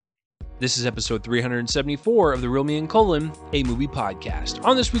This is episode 374 of The Real Me and Colin, a movie podcast.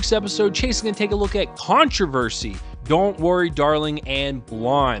 On this week's episode, Chase is going to take a look at Controversy, Don't Worry, Darling, and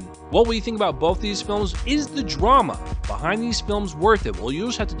Blonde. What will you think about both these films? Is the drama behind these films worth it? Well, you'll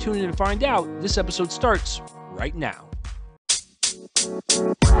just have to tune in and find out. This episode starts right now.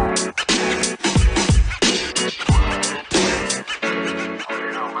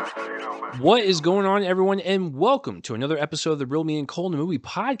 What is going on, everyone, and welcome to another episode of the Real Me and Colin Movie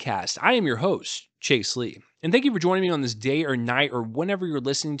Podcast. I am your host, Chase Lee, and thank you for joining me on this day or night or whenever you're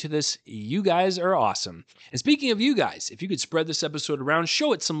listening to this. You guys are awesome. And speaking of you guys, if you could spread this episode around,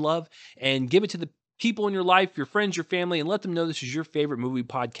 show it some love, and give it to the people in your life, your friends, your family, and let them know this is your favorite movie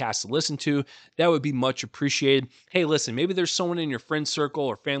podcast to listen to, that would be much appreciated. Hey, listen, maybe there's someone in your friend circle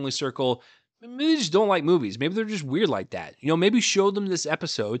or family circle, maybe they just don't like movies. Maybe they're just weird like that. Maybe show them this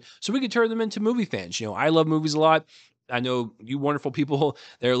episode so we could turn them into movie fans. I love movies a lot. I know you wonderful people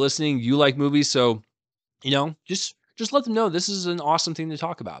that are listening, you like movies. So, just let them know this is an awesome thing to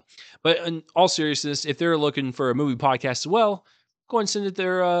talk about. But in all seriousness, if they're looking for a movie podcast as well, go ahead and send it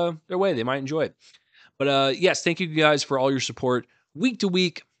their way. They might enjoy it. But yes, thank you guys for all your support week to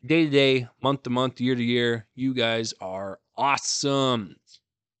week, day to day, month to month, year to year. You guys are awesome.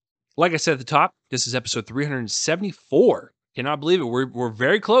 Like I said at the top, this is episode 374. Cannot believe it. We're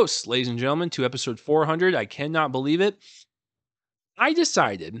very close, ladies and gentlemen, to episode 400. I cannot believe it. I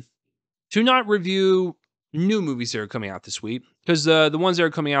decided to not review new movies that are coming out this week because the ones that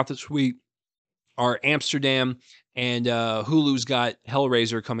are coming out this week are Amsterdam and Hulu's got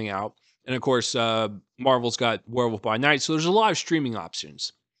Hellraiser coming out. And of course, Marvel's got Werewolf by Night. So there's a lot of streaming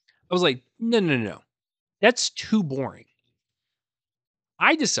options. I was like, no. That's too boring.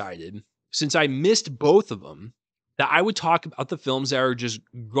 I decided, since I missed both of them, that I would talk about the films that are just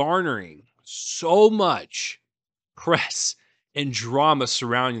garnering so much press and drama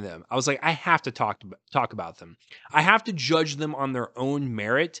surrounding them. I was like, I have to talk about them. I have to judge them on their own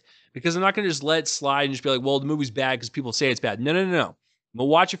merit because I'm not going to just let it slide and just be like, well, the movie's bad because people say it's bad. No. I'm going to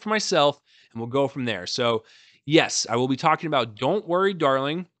watch it for myself and we'll go from there. So, yes, I will be talking about Don't Worry,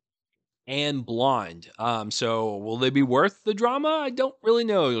 Darling, and Blonde. So will they be worth the drama? I don't really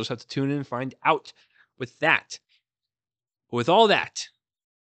know. You'll just have to tune in and find out with that. With all that,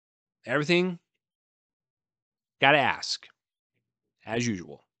 everything, gotta ask, as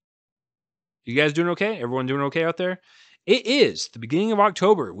usual. You guys doing okay? Everyone doing okay out there? It is the beginning of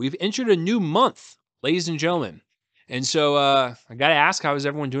October. We've entered a new month, ladies and gentlemen. And so I gotta ask, how is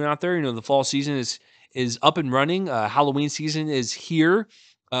everyone doing out there? The fall season is up and running. Halloween season is here.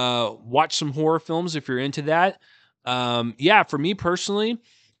 Watch some horror films if you're into that. For me personally,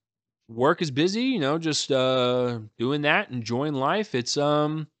 work is busy, just doing that, enjoying life. It's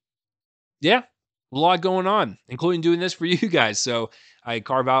a lot going on, including doing this for you guys. So I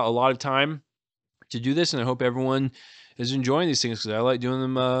carve out a lot of time to do this, and I hope everyone is enjoying these things because I like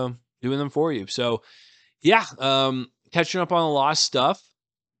doing them for you. So catching up on a lot of stuff.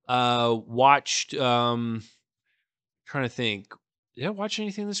 Watched trying to think. Did I watch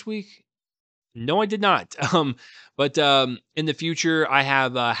anything this week? No, I did not. But in the future, I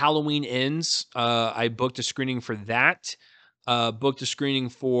have Halloween Ends. I booked a screening for that. Booked a screening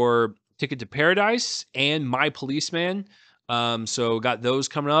for Ticket to Paradise and My Policeman. So got those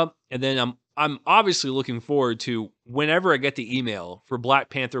coming up, and then I'm obviously looking forward to whenever I get the email for Black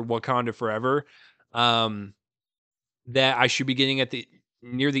Panther: Wakanda Forever. That I should be getting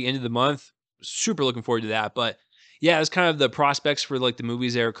near the end of the month. Super looking forward to that, but. Yeah, it's kind of the prospects for like the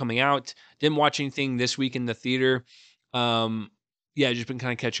movies that are coming out. Didn't watch anything this week in the theater. Just been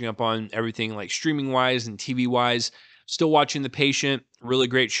kind of catching up on everything like streaming wise and TV wise. Still watching The Patient, really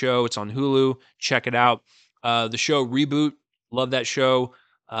great show. It's on Hulu. Check it out. The show Reboot, love that show.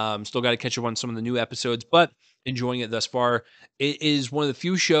 Still got to catch up on some of the new episodes, but enjoying it thus far. It is one of the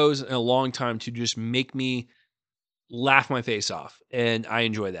few shows in a long time to just make me laugh my face off, and I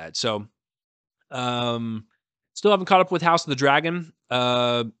enjoy that. So, still haven't caught up with House of the Dragon.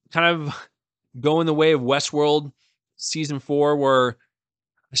 Kind of going the way of Westworld season 4, where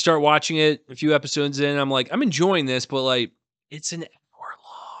I start watching it a few episodes in. I'm like, I'm enjoying this, but like it's an hour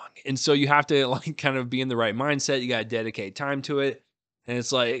long. And so you have to like kind of be in the right mindset. You got to dedicate time to it. And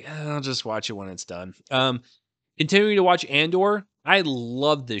it's like, I'll just watch it when it's done. Continuing to watch Andor. I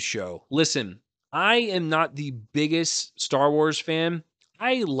love this show. Listen, I am not the biggest Star Wars fan.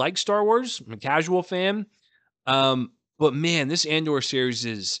 I like Star Wars. I'm a casual fan. But man, this Andor series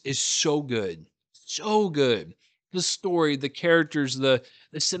is so good. So good. The story, the characters, the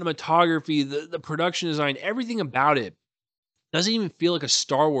cinematography, the production design, everything about it doesn't even feel like a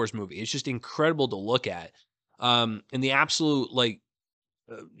Star Wars movie. It's just incredible to look at. And the absolute like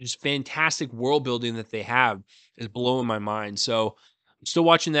just fantastic world building that they have is blowing my mind. So I'm still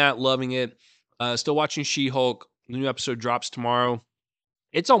watching that, loving it. Still watching She-Hulk. The new episode drops tomorrow.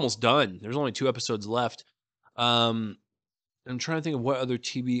 It's almost done. There's only 2 episodes left. Um, I'm trying to think of what other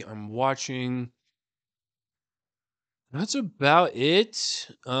TV I'm watching. That's about it.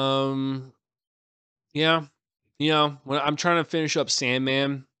 Yeah, when I'm trying to finish up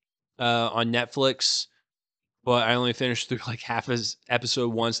Sandman on Netflix, but I only finished through like half as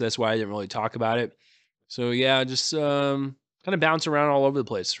episode 1, so that's why I didn't really talk about it. So yeah, just kind of bounce around all over the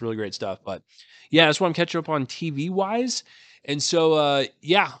place. It's really great stuff. But yeah, that's what I'm catching up on TV wise. And so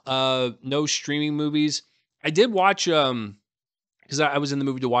yeah, no streaming movies. I did watch because I was in the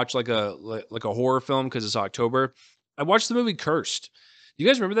movie to watch like a horror film because it's October. I watched the movie Cursed. Do you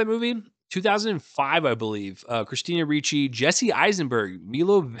guys remember that movie? 2005, I believe. Christina Ricci, Jesse Eisenberg,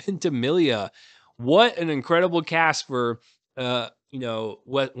 Milo Ventimiglia. What an incredible cast for one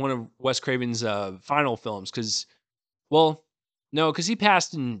of Wes Craven's final films. Because, well, no, because he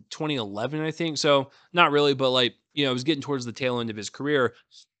passed in 2011, I think. So not really, but like it was getting towards the tail end of his career.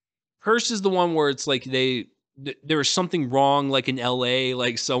 Hearst is the one where it's like there was something wrong, like in LA,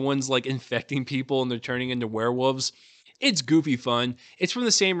 like someone's like infecting people and they're turning into werewolves. It's goofy fun. It's from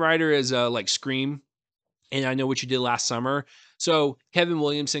the same writer as like Scream and I Know What You Did Last Summer. So Kevin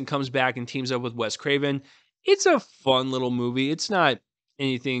Williamson comes back and teams up with Wes Craven. It's a fun little movie. It's not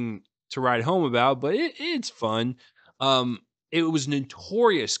anything to write home about, but it's fun. It was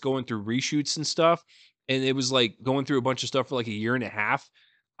notorious going through reshoots and stuff, and it was like going through a bunch of stuff for like a year and a half.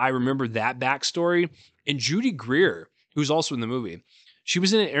 I remember that backstory. And Judy Greer, who's also in the movie, she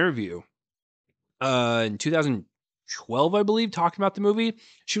was in an interview in 2012, I believe, talking about the movie.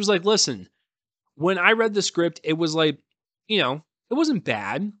 She was like, "Listen, when I read the script, it was like, it wasn't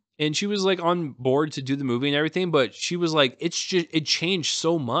bad." And she was like on board to do the movie and everything, but she was like, it changed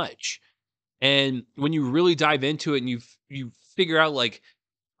so much. And when you really dive into it and you figure out like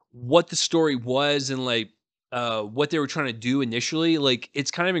what the story was and like what they were trying to do initially, like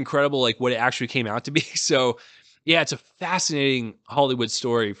it's kind of incredible like what it actually came out to be. So yeah, it's a fascinating Hollywood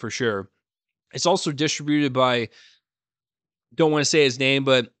story for sure. It's also distributed by, don't want to say his name,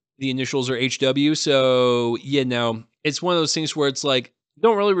 but the initials are HW. So, it's one of those things where it's like,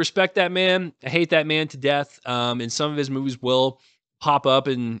 don't really respect that man. I hate that man to death. And some of his movies will pop up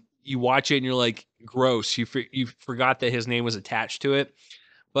and you watch it and you're like, gross. You forgot that his name was attached to it.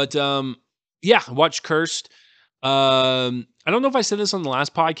 But yeah, watch Cursed. I don't know if I said this on the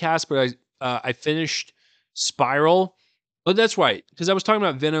last podcast, but I finished Spiral. But that's right, because I was talking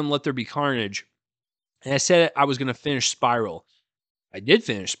about Venom, Let There Be Carnage. And I said I was going to finish Spiral. I did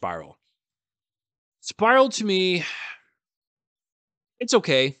finish Spiral. Spiral to me, it's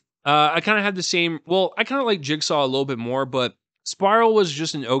okay. I kind of had the same. Well, I kind of like Jigsaw a little bit more, but Spiral was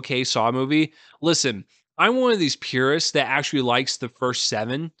just an okay Saw movie. Listen, I'm one of these purists that actually likes the first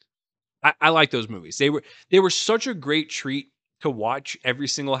 7. I like those movies. They were such a great treat to watch every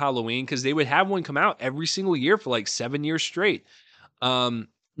single Halloween because they would have one come out every single year for like 7 years straight.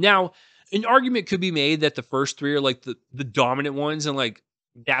 Now an argument could be made that the first 3 are like the dominant ones and like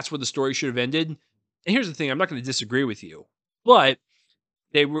that's where the story should have ended. And here's the thing, I'm not going to disagree with you, but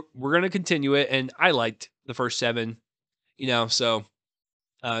we're going to continue it, and I liked the first 7, so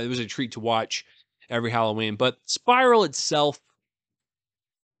it was a treat to watch every Halloween. But Spiral itself,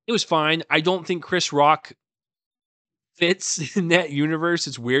 it was fine. I don't think Chris Rock fits in that universe.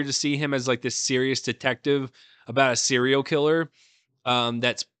 It's weird to see him as like this serious detective about a serial killer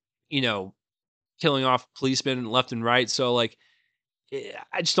that's you know killing off policemen left and right. So like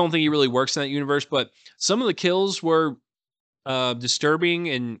I just don't think he really works in that universe. But some of the kills were disturbing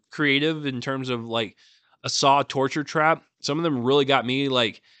and creative in terms of like a Saw torture trap. Some of them really got me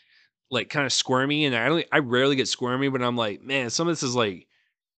like kind of squirmy, and I rarely get squirmy, but I'm like, man, some of this is like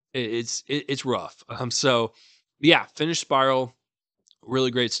it's rough. So yeah, finish Spiral, really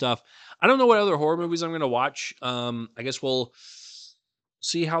great stuff. I don't know what other horror movies I'm gonna watch. I guess we'll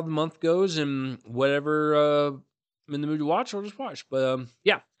see how the month goes and whatever I'm in the mood to watch, I'll just watch. But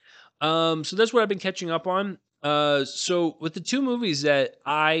yeah. So that's what I've been catching up on. So with the 2 movies that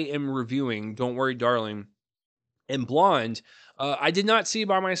I am reviewing, Don't Worry Darling and Blonde, I did not see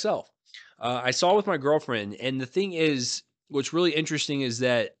by myself. I saw with my girlfriend, and the thing is, what's really interesting is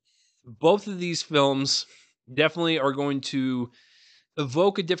that both of these films definitely are going to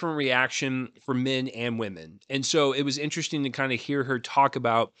evoke a different reaction for men and women. And so it was interesting to kind of hear her talk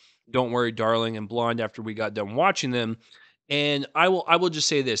about Don't Worry Darling and Blonde after we got done watching them. And I will just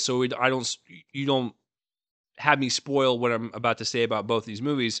say this so I don't you don't have me spoil what I'm about to say about both these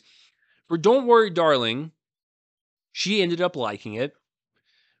movies. For Don't Worry Darling, she ended up liking it.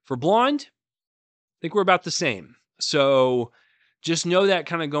 For Blonde, I think we're about the same. So just know that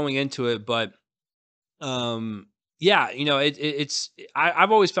kind of going into it. But um, yeah,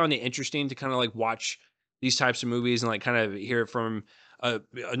 I've always found it interesting to kind of like watch these types of movies and like kind of hear it from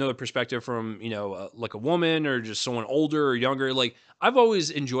another perspective from like a woman or just someone older or younger. Like I've always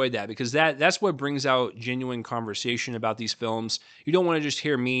enjoyed that because that's what brings out genuine conversation about these films. You don't want to just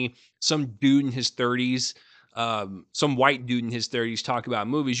hear me, some dude in his 30s, some white dude in his 30s talk about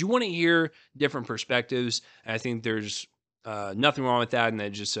movies. You want to hear different perspectives. And I think there's nothing wrong with that, and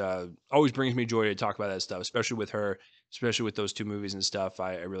it just always brings me joy to talk about that stuff, especially with her, especially with those two movies and stuff.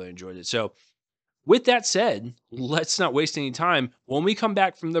 I really enjoyed it. So, with that said, let's not waste any time. When we come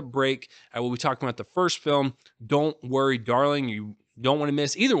back from the break, I will be talking about the first film. Don't worry, darling. You don't want to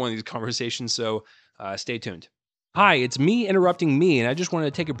miss either one of these conversations. So, stay tuned. Hi, it's me interrupting me, and I just wanted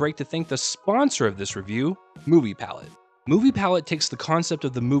to take a break to thank the sponsor of this review, Movie Palette. Movie Palette takes the concept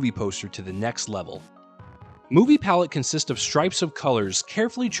of the movie poster to the next level. Movie Palette consists of stripes of colors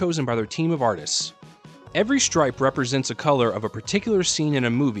carefully chosen by their team of artists. Every stripe represents a color of a particular scene in a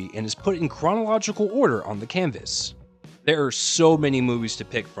movie and is put in chronological order on the canvas. There are so many movies to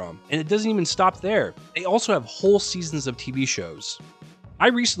pick from, and it doesn't even stop there. They also have whole seasons of TV shows. I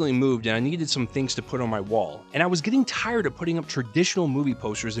recently moved and I needed some things to put on my wall, and I was getting tired of putting up traditional movie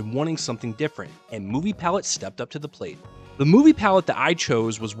posters and wanting something different, and Movie Palette stepped up to the plate. The movie palette that I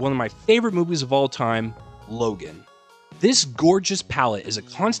chose was one of my favorite movies of all time, Logan. This gorgeous palette is a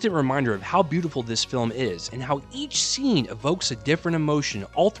constant reminder of how beautiful this film is and how each scene evokes a different emotion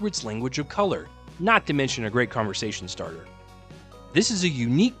all through its language of color, not to mention a great conversation starter. This is a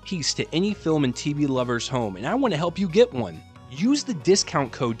unique piece to any film and TV lover's home, and I want to help you get one. Use the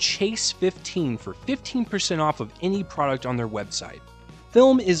discount code CHASE15 for 15% off of any product on their website.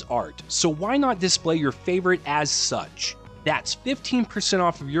 Film is art, so why not display your favorite as such? That's 15%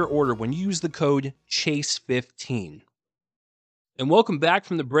 off of your order when you use the code CHASE15. And welcome back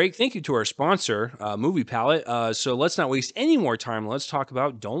from the break. Thank you to our sponsor, Movie Palette. So let's not waste any more time. Let's talk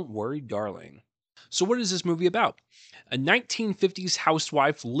about Don't Worry, Darling. So what is this movie about? A 1950s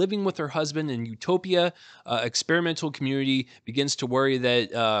housewife living with her husband in utopia, experimental community begins to worry that,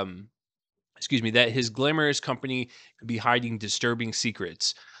 that his glamorous company could be hiding disturbing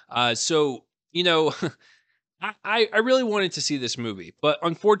secrets. So, you know, I really wanted to see this movie, but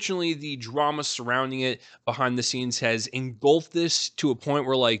unfortunately, the drama surrounding it behind the scenes has engulfed this to a point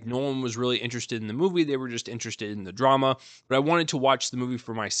where like no one was really interested in the movie. They were just interested in the drama. But I wanted to watch the movie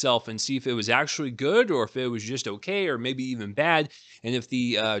for myself and see if it was actually good or if it was just okay or maybe even bad, and if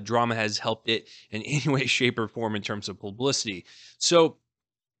the drama has helped it in any way, shape, or form in terms of publicity. So,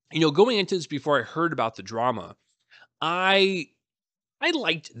 going into this before I heard about the drama, I I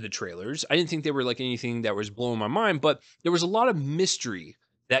liked the trailers. I didn't think they were like anything that was blowing my mind, but there was a lot of mystery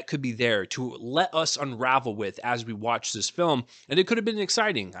that could be there to let us unravel with as we watch this film. And it could have been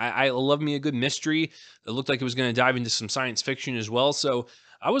exciting. I love me a good mystery. It looked like it was going to dive into some science fiction as well. So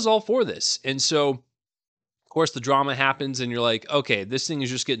I was all for this. And so, of course, the drama happens, and you're like, okay, this thing is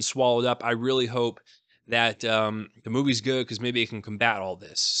just getting swallowed up. I really hope that the movie's good because maybe it can combat all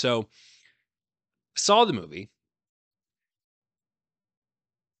this. So saw the movie.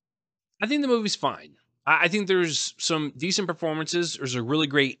 I think the movie's fine. I think there's some decent performances. There's a really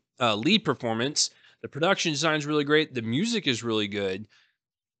great lead performance. The production design is really great. The music is really good.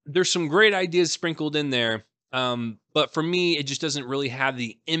 There's some great ideas sprinkled in there. But for me, it just doesn't really have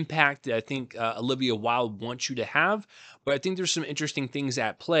the impact that I think Olivia Wilde wants you to have. But I think there's some interesting things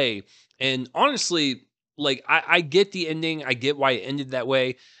at play. And honestly, like I get the ending. I get why it ended that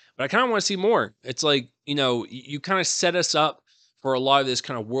way. But I kind of want to see more. It's like, you kind of set us up for a lot of this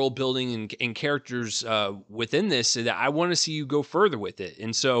kind of world building and characters within this, so that I want to see you go further with it.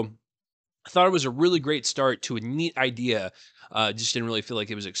 And so I thought it was a really great start to a neat idea. Just didn't really feel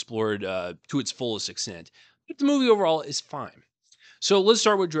like it was explored to its fullest extent. But the movie overall is fine. So let's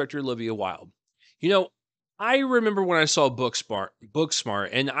start with director Olivia Wilde. You know, I remember when I saw Booksmart,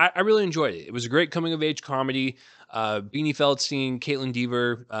 and I really enjoyed it. It was a great coming of age comedy. Beanie Feldstein, Caitlin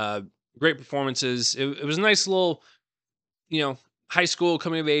Dever, great performances. It was a nice little, you know, high school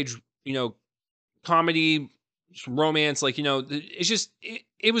coming of age, you know, comedy, some romance. Like, it's just,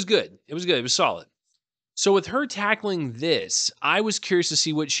 it was good. It was good. It was solid. So with her tackling this, I was curious to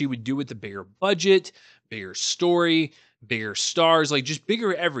see what she would do with the bigger budget, bigger story, bigger stars, like just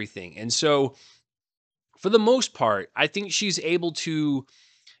bigger everything. And so for the most part, I think she's able to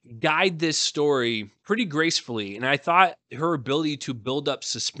guide this story pretty gracefully. And I thought her ability to build up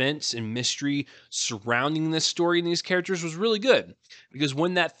suspense and mystery surrounding this story and these characters was really good. Because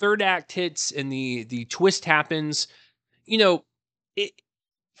when that third act hits and the twist happens, you know, it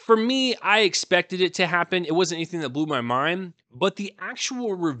For me, I expected it to happen. It wasn't anything that blew my mind, but the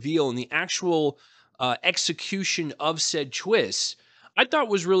actual reveal and the actual execution of said twist, I thought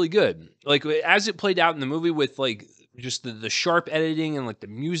was really good. Like as it played out in the movie with like just the sharp editing and like the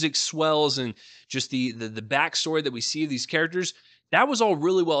music swells and just the backstory that we see of these characters, that was all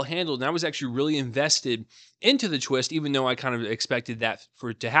really well handled. And I was actually really invested into the twist, even though I kind of expected that for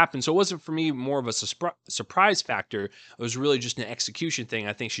it to happen. So it wasn't for me more of a surprise factor. It was really just an execution thing.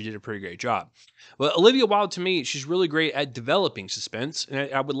 I think she did a pretty great job. Well, Olivia Wilde, to me, she's really great at developing suspense,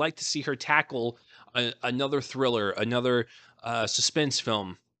 and I would like to see her tackle another thriller, another suspense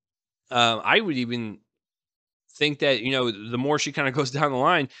film. I would even think that the more she kind of goes down the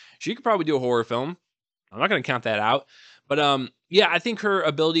line, she could probably do a horror film. I'm not going to count that out, but yeah, I think her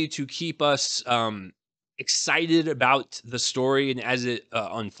ability to keep us excited about the story and as it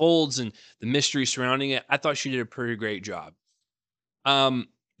unfolds and the mystery surrounding it, I thought she did a pretty great job.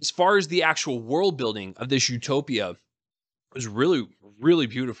 As far as the actual world building of this utopia was really, really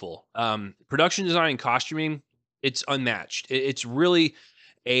beautiful. Production design and costuming, it's unmatched. It's really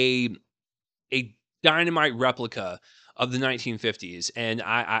a a dynamite replica of the 1950s, and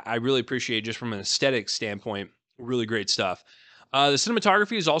I really appreciate it just from an aesthetic standpoint. Really great stuff. The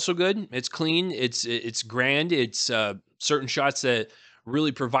cinematography is also good. It's clean. It's grand. It's certain shots that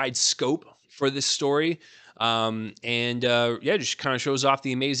really provide scope for this story. And yeah, just kind of shows off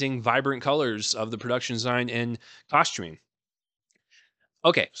the amazing, vibrant colors of the production design and costuming.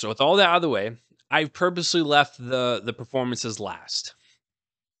 Okay, so with all that out of the way, I've purposely left the performances last.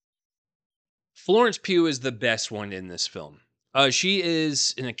 Florence Pugh is the best one in this film. She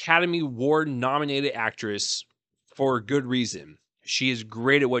is an Academy Award nominated actress for good reason. She is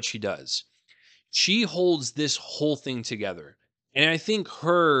great at what she does. She holds this whole thing together. And I think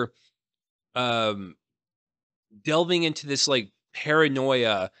her um, delving into this like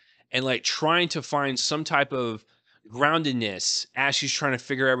paranoia and like trying to find some type of groundedness as she's trying to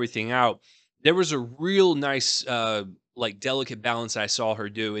figure everything out. There was a real nice like delicate balance I saw her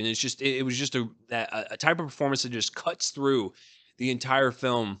do, and it was just a type of performance that just cuts through the entire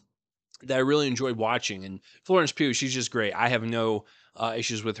film that I really enjoyed watching. And Florence Pugh, she's just great. I have no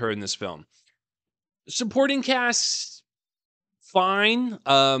issues with her in this film. Supporting cast, fine.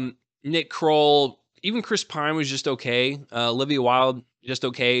 Nick Kroll, even Chris Pine was just okay. Olivia Wilde, just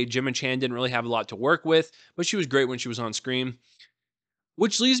okay. Gemma Chan didn't really have a lot to work with, but she was great when she was on screen.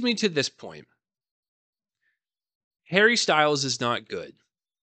 Which leads me to this point. Harry Styles is not good.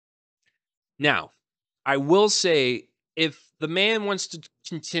 Now, I will say if the man wants to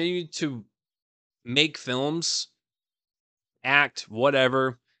continue to make films, act,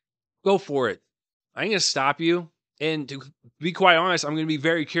 whatever, go for it. I ain't gonna stop you. And to be quite honest, I'm gonna be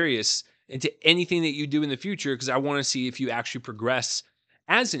very curious into anything that you do in the future because I want to see if you actually progress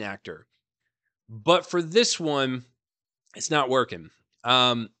as an actor. But for this one, it's not working.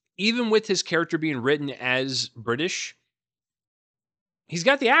 Even with his character being written as British, he's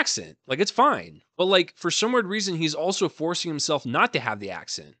got the accent. Like it's fine. But like for some weird reason, he's also forcing himself not to have the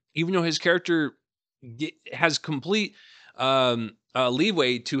accent, even though his character has complete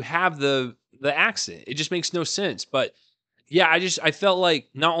leeway to have the accent. It just makes no sense. But yeah, I felt like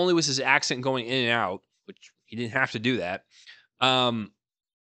not only was his accent going in and out, which he didn't have to do that. Um,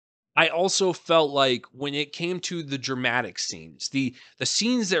 I also felt like when it came to the dramatic scenes, the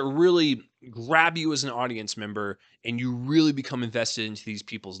scenes that really grab you as an audience member and you really become invested into these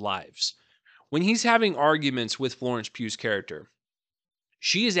people's lives. When he's having arguments with Florence Pugh's character,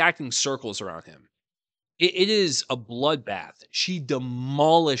 she is acting circles around him. It is a bloodbath. She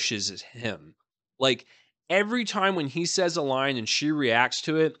demolishes him. Like every time when he says a line and she reacts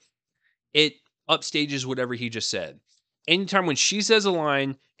to it, it upstages whatever he just said. Anytime when she says a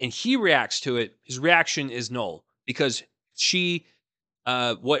line and he reacts to it, his reaction is null because she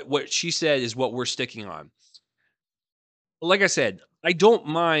what she said is what we're sticking on. Like I said, I don't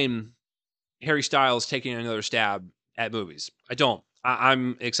mind Harry Styles taking another stab at movies. I don't.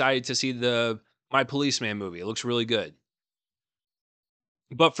 I'm excited to see the My Policeman movie. It looks really good.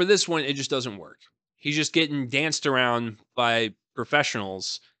 But for this one, it just doesn't work. He's just getting danced around by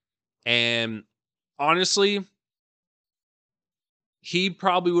professionals. And honestly, he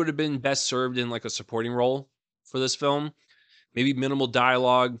probably would have been best served in like a supporting role for this film. Maybe minimal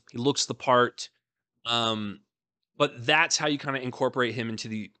dialogue. He looks the part. Um, but that's how you kind of incorporate him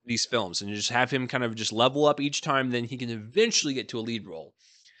into these films and just have him kind of just level up each time. Then he can eventually get to a lead role.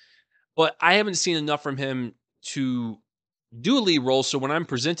 But I haven't seen enough from him to do a lead role. So when I'm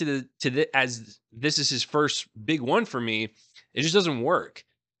presented as this is his first big one for me, it just doesn't work.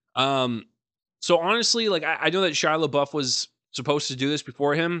 Um, so honestly, like I know that Shia LaBeouf was supposed to do this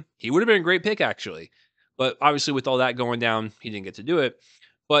before him, he would have been a great pick actually. But obviously, with all that going down, he didn't get to do it.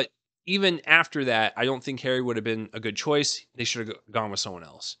 But even after that, I don't think Harry would have been a good choice. They should have gone with someone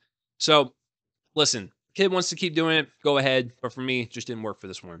else. So listen, kid wants to keep doing it, go ahead. But for me, it just didn't work for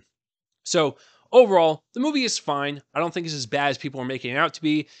this one. So overall, the movie is fine. I don't think it's as bad as people are making it out to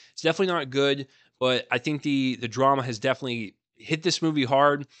be. It's definitely not good, but I think the drama has definitely hit this movie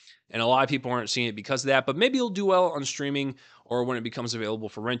hard, and a lot of people aren't seeing it because of that. But maybe it'll do well on streaming or when it becomes available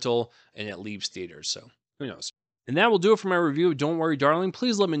for rental and it leaves theaters. So who knows? And that will do it for my review of Don't Worry, Darling.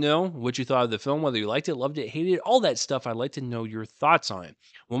 Please let me know what you thought of the film, whether you liked it, loved it, hated it, all that stuff. I'd like to know your thoughts on it.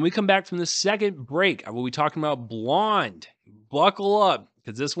 When we come back from the second break, I will be talking about Blonde. Buckle up,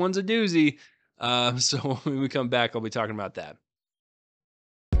 because this one's a doozy. So when we come back, I'll be talking about that.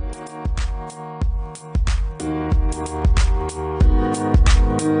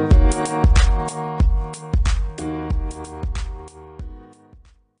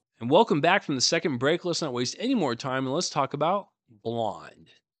 And welcome back from the second break. Let's not waste any more time and let's talk about Blonde.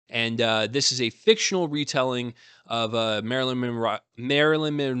 And this is a fictional retelling of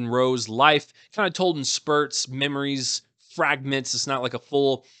Marilyn Monroe's life, kind of told in spurts, memories, fragments. It's not like a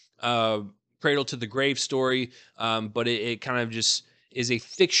full cradle to the grave story, but it kind of just is a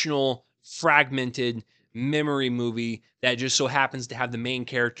fictional, fragmented memory movie that just so happens to have the main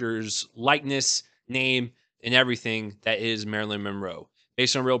character's likeness, name, and everything that is Marilyn Monroe,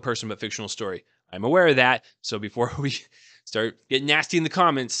 based on a real person but fictional story. I'm aware of that. So before we start getting nasty in the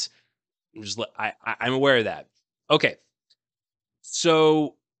comments, I'm aware of that. Okay.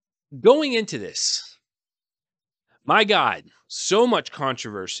 So going into this, my God, so much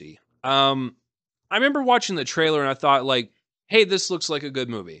controversy. I remember watching the trailer and I thought, like, hey, this looks like a good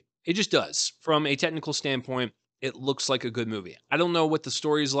movie. It just does. From a technical standpoint, it looks like a good movie. I don't know what the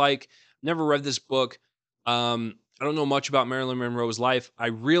story's like. Never read this book. I don't know much about Marilyn Monroe's life. I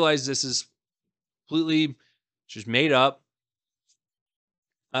realize this is completely just made up.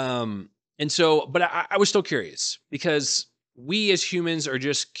 And so, but I was still curious because we as humans are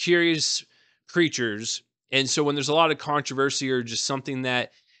just curious creatures. And so when there's a lot of controversy or just something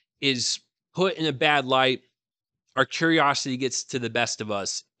that is put in a bad light, our curiosity gets to the best of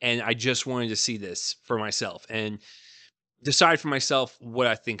us. And I just wanted to see this for myself and decide for myself what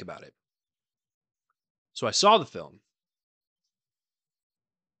I think about it. So I saw the film.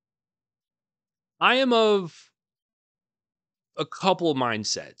 I am of a couple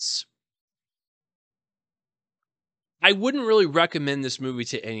mindsets. I wouldn't really recommend this movie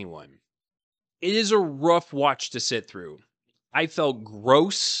to anyone. It is a rough watch to sit through. I felt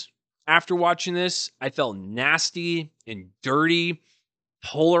gross after watching this. I felt nasty and dirty,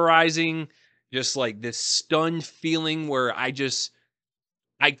 polarizing, just like this stunned feeling where I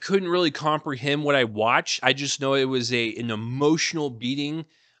couldn't really comprehend what I watched. I just know it was an emotional beating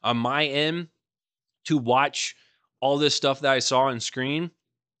on my end to watch all this stuff that I saw on screen.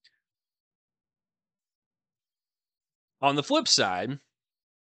 On the flip side,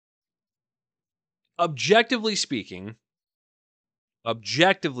 objectively speaking,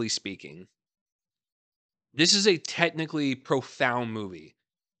 objectively speaking, this is a technically profound movie.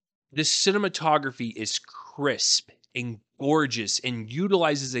 The cinematography is crisp and gorgeous and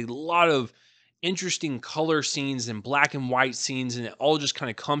utilizes a lot of interesting color scenes and black and white scenes, and it all just kind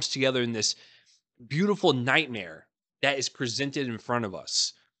of comes together in this beautiful nightmare that is presented in front of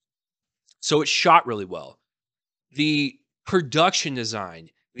us. So it's shot really well. The production design,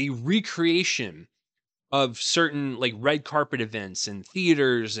 the recreation of certain like red carpet events and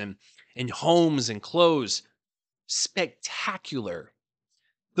theaters and homes and clothes, spectacular.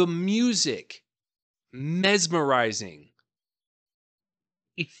 The music, mesmerizing,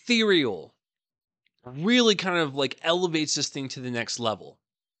 ethereal, really kind of like elevates this thing to the next level.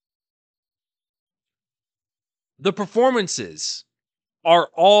 The performances are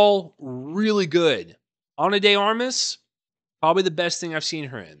all really good. Ana de Armas, probably the best thing I've seen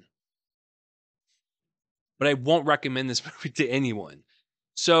her in. But I won't recommend this movie to anyone.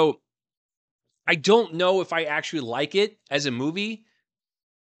 So I don't know if I actually like it as a movie.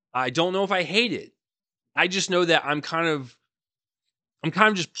 I don't know if I hate it. I just know that I'm kind of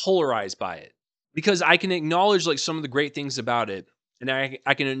just polarized by it because I can acknowledge like some of the great things about it, and I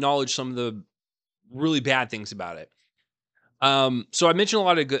can acknowledge some of the really bad things about it. So I mentioned a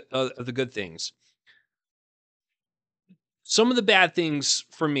lot of the good things. Some of the bad things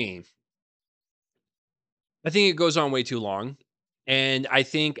for me, I think it goes on way too long, and I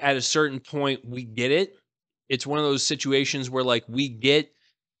think at a certain point we get it. It's one of those situations where like we get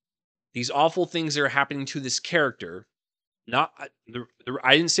these awful things that are happening to this character. Not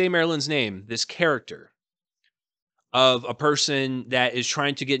I didn't say Marilyn's name. This character. of a person that is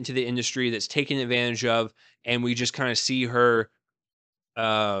trying to get into the industry that's taken advantage of, and we just kind of see her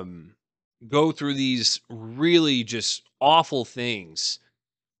um go through these really just awful things,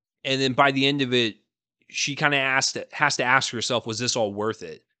 and then by the end of it she kind of has to ask herself, was this all worth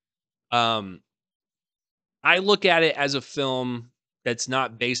it? um I look at it as a film that's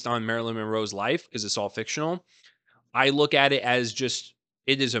not based on Marilyn Monroe's life because it's all fictional. I look at it as just,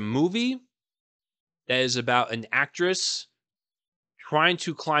 it is a movie that is about an actress trying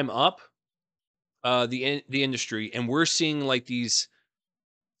to climb up the industry, and we're seeing like these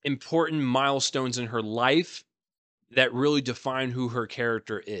important milestones in her life that really define who her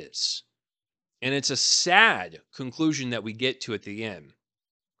character is. And it's a sad conclusion that we get to at the end.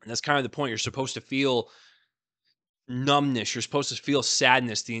 And that's kind of the point. You're supposed to feel numbness. You're supposed to feel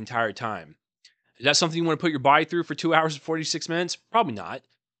sadness the entire time. Is that something you want to put your body through for 2 hours and 46 minutes? Probably not.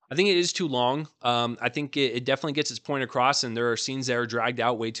 I think it is too long. I think it definitely gets its point across, and there are scenes that are dragged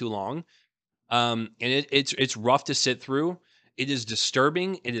out way too long. And it's rough to sit through. It is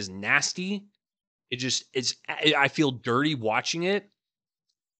disturbing. It is nasty. I feel dirty watching it.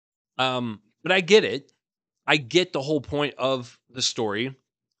 But I get it. I get the whole point of the story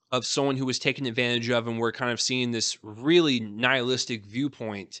of someone who was taken advantage of, and we're kind of seeing this really nihilistic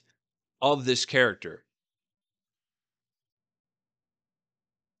viewpoint of this character.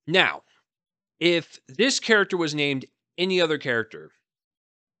 Now, if this character was named any other character,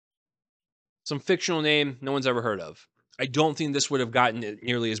 some fictional name no one's ever heard of, I don't think this would have gotten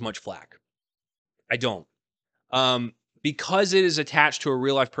nearly as much flack. I don't. Because it is attached to a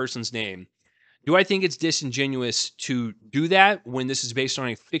real life person's name, do I think it's disingenuous to do that when this is based on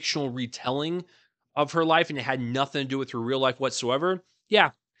a fictional retelling of her life and it had nothing to do with her real life whatsoever? Yeah,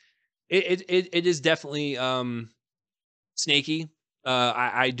 it is definitely snaky.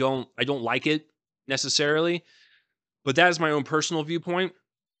 I don't like it necessarily, but that is my own personal viewpoint.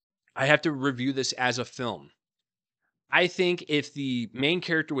 I have to review this as a film. I think if the main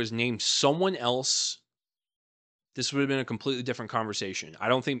character was named someone else, this would have been a completely different conversation. I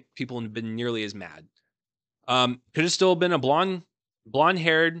don't think people would have been nearly as mad. Could have still been a blonde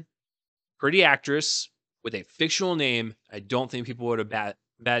haired, pretty actress with a fictional name. I don't think people would have bat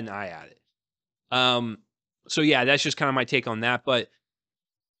an eye at it. Um, so yeah, that's just kind of my take on that. But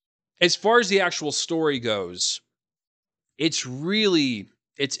as far as the actual story goes, it's really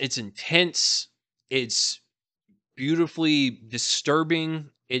it's intense. It's beautifully disturbing.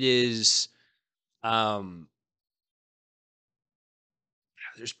 It is um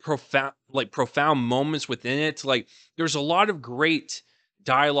there's profound moments within it. Like there's a lot of great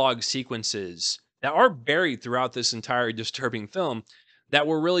dialogue sequences that are buried throughout this entire disturbing film that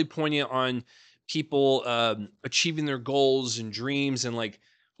were really poignant on people achieving their goals and dreams, and like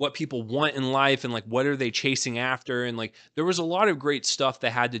what people want in life, and like what are they chasing after, and like there was a lot of great stuff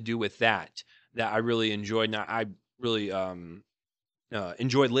that had to do with that I really enjoyed, and I really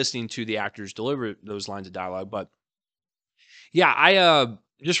enjoyed listening to the actors deliver those lines of dialogue. But yeah,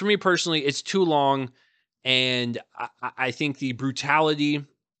 just for me personally, it's too long, and I think the brutality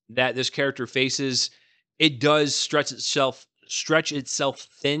that this character faces, it does stretch itself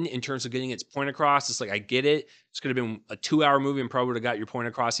thin in terms of getting its point across. It's like I get it. It's could have been a 2 hour movie and probably would have got your point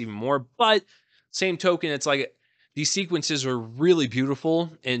across even more. But same token, it's like these sequences are really beautiful,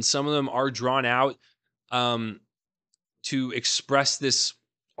 and some of them are drawn out um, to express this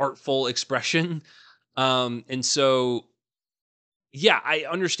artful expression. And so yeah, I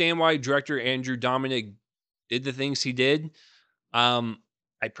understand why director Andrew Dominic did the things he did. Um,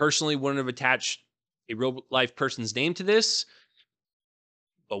 I personally wouldn't have attached a real life person's name to this,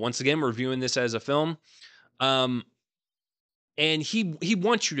 but once again, we're viewing this as a film. Um, and he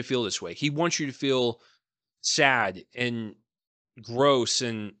wants you to feel this way. He wants you to feel sad and gross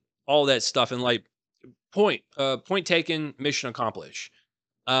and all that stuff. And like point taken, mission accomplished.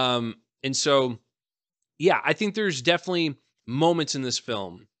 And so yeah, I think there's definitely moments in this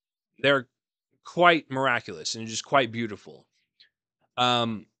film that are quite miraculous and just quite beautiful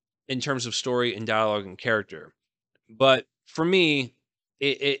um in terms of story and dialogue and character. But for me,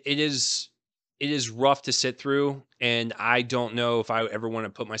 it is rough to sit through, and I don't know if I ever want to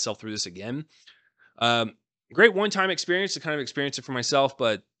put myself through this again. um Great one time experience to kind of experience it for myself,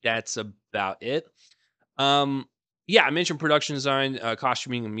 but that's about it. um yeah, I mentioned production design,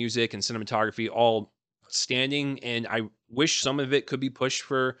 costuming and music and cinematography, all standing, and I wish some of it could be pushed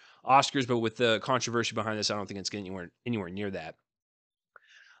for Oscars, but with the controversy behind this, I don't think it's getting anywhere near that.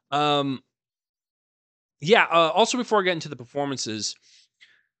 Um, yeah. Also, before I get into the performances,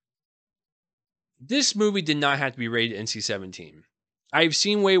 this movie did not have to be rated NC-17. I've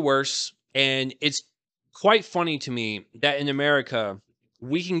seen way worse, and it's quite funny to me that in America,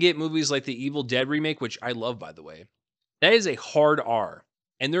 we can get movies like the Evil Dead remake, which I love, by the way. That is a hard R,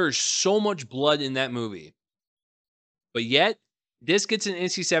 and there is so much blood in that movie. But yet, this gets an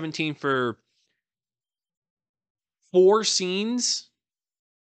NC-17 for 4 scenes,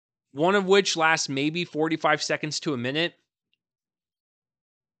 one of which lasts maybe 45 seconds to a minute.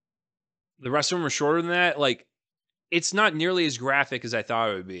 The rest of them are shorter than that. Like, it's not nearly as graphic as I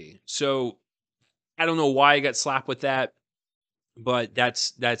thought it would be. So, I don't know why I got slapped with that, but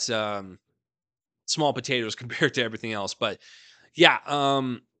that's small potatoes compared to everything else. But yeah,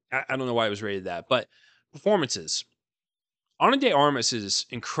 I don't know why I was rated that. But performances. Ana de Armas is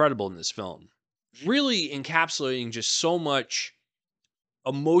incredible in this film. Really encapsulating just so much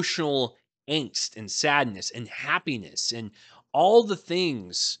emotional angst and sadness and happiness and all the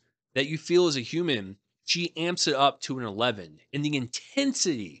things that you feel as a human. She amps it up to an 11, and the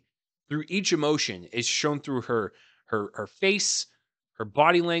intensity through each emotion is shown through her face, her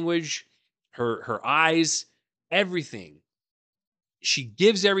body language, her eyes, everything. She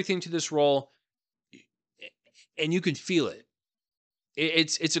gives everything to this role, and you can feel it.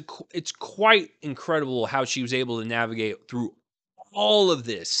 It's quite incredible how she was able to navigate through all of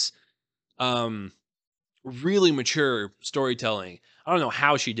this um really mature storytelling. I don't know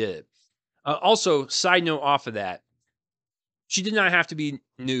how she did it. Also, side note off of that, she did not have to be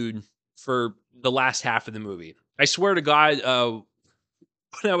nude for the last half of the movie. I swear to God,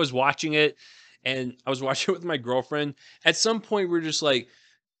 when I was watching it, and I was watching it with my girlfriend, at some point we're just like,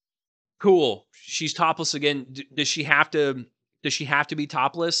 "Cool, she's topless again. Does she have to? Does she have to be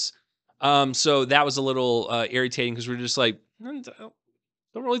topless?" So that was a little irritating because we're just like, don't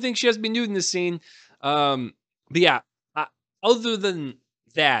really think she has to be nude in this scene. But yeah, uh, other than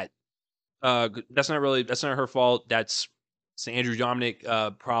that, that's not her fault. That's it's an Andrew Dominic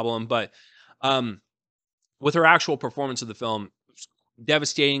problem. But um, with her actual performance of the film, it was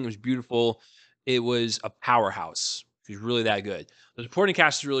devastating. It was beautiful. It was a powerhouse. She's really that good. The supporting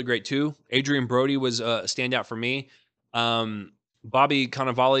cast is really great too. Adrian Brody was a standout for me. Bobby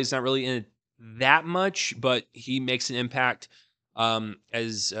Cannavale is not really in it that much, but he makes an impact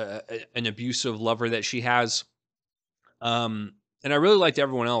as an abusive lover that she has. And I really liked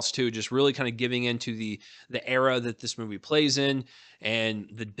everyone else too, just really kind of giving into the era that this movie plays in, and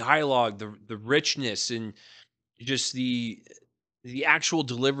the dialogue, the richness, and just the actual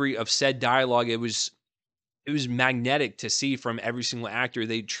delivery of said dialogue. It was magnetic to see from every single actor.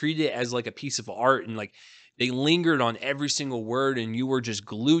 They treated it as like a piece of art, and like they lingered on every single word, and you were just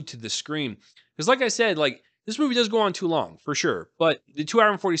glued to the screen. Because, like I said, like this movie does go on too long for sure, but the 2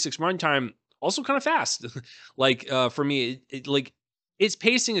 hour and 46 runtime also kind of fast. Like for me, like its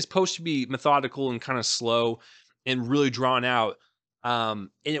pacing is supposed to be methodical and kind of slow and really drawn out. And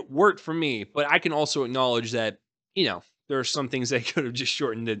it worked for me, but I can also acknowledge that there are some things they could have just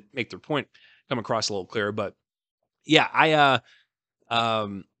shortened to make their point come across a little clearer. But yeah, I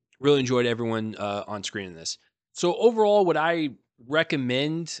um really enjoyed everyone on screen in this. So overall, would I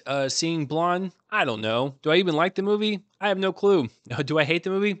recommend seeing Blonde? I don't know. Do I even like the movie? I have no clue. Do I hate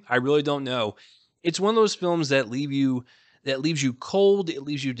the movie? I really don't know. It's one of those films that leaves you cold, it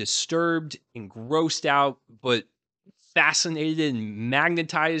leaves you disturbed and grossed out, but fascinated and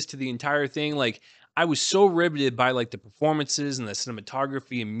magnetized to the entire thing. Like I was so riveted by like the performances and the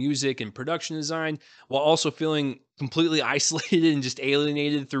cinematography and music and production design, while also feeling completely isolated and just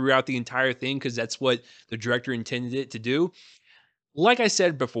alienated throughout the entire thing because that's what the director intended it to do. Like I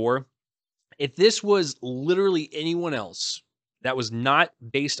said before, if this was literally anyone else that was not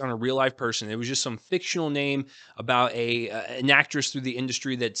based on a real life person, it was just some fictional name about an actress through the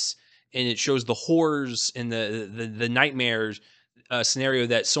industry that's and it shows the horrors and the nightmares scenario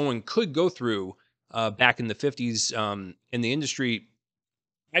that someone could go through back in the 50s in the industry,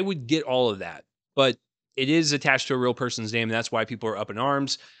 I would get all of that. But it is attached to a real person's name, and that's why people are up in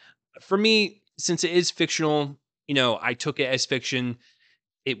arms. For me, since it is fictional, I took it as fiction.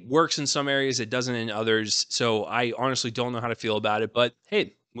 It works in some areas, it doesn't in others. So I honestly don't know how to feel about it. But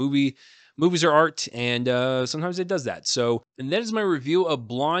hey, movies are art, and sometimes it does that. So, and that is my review of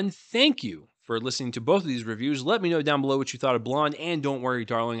Blonde. Thank you for listening to both of these reviews. Let me know down below what you thought of Blonde, and don't worry,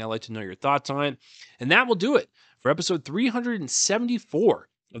 darling, I'd like to know your thoughts on it. And that will do it for episode 374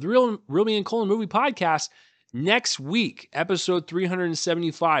 of the Real Me and Colin Movie Podcast. Next week, episode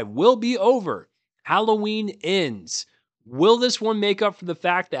 375 will be over. Halloween ends. Will this one make up for the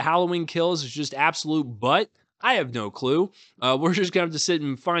fact that Halloween Kills is just absolute butt? I have no clue. We're just going to have to sit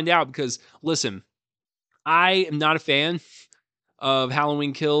and find out because, listen, I am not a fan of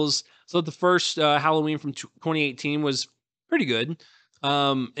Halloween Kills. So the first Halloween from 2018 was pretty good.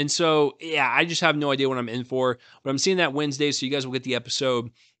 And so, yeah, I just have no idea what I'm in for, but I'm seeing that Wednesday. So you guys will get the episode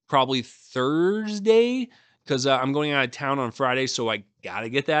probably Thursday because I'm going out of town on Friday. So I got to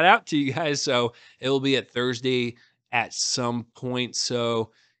get that out to you guys. So it will be at Thursday at some point.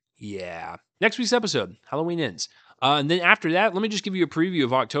 So yeah, next week's episode, Halloween ends. And then after that, let me just give you a preview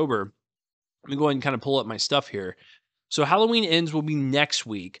of October. Let me go ahead and kind of pull up my stuff here. So Halloween ends will be next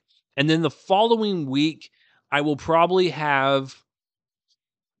week. And then the following week, I will probably have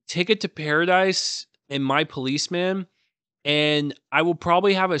Ticket to Paradise and My Policeman, and I will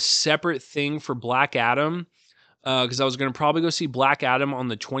probably have a separate thing for Black Adam, because I was gonna probably go see Black Adam on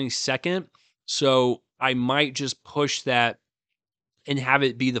the 22nd, so I might just push that and have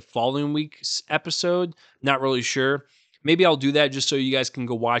it be the following week's episode, not really sure. Maybe I'll do that just so you guys can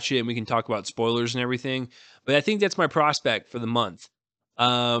go watch it and we can talk about spoilers and everything, but I think that's my prospect for the month.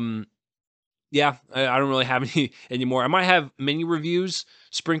 Um, yeah, I don't really have any anymore. I might have mini reviews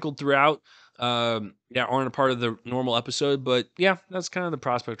sprinkled throughout, that aren't a part of the normal episode, but yeah, that's kind of the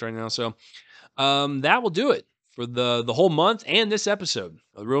prospect right now. So, that will do it for the whole month and this episode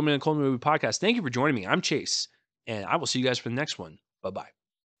of the Real Men and Cold Movie Podcast. Thank you for joining me. I'm Chase, and I will see you guys for the next one. Bye bye.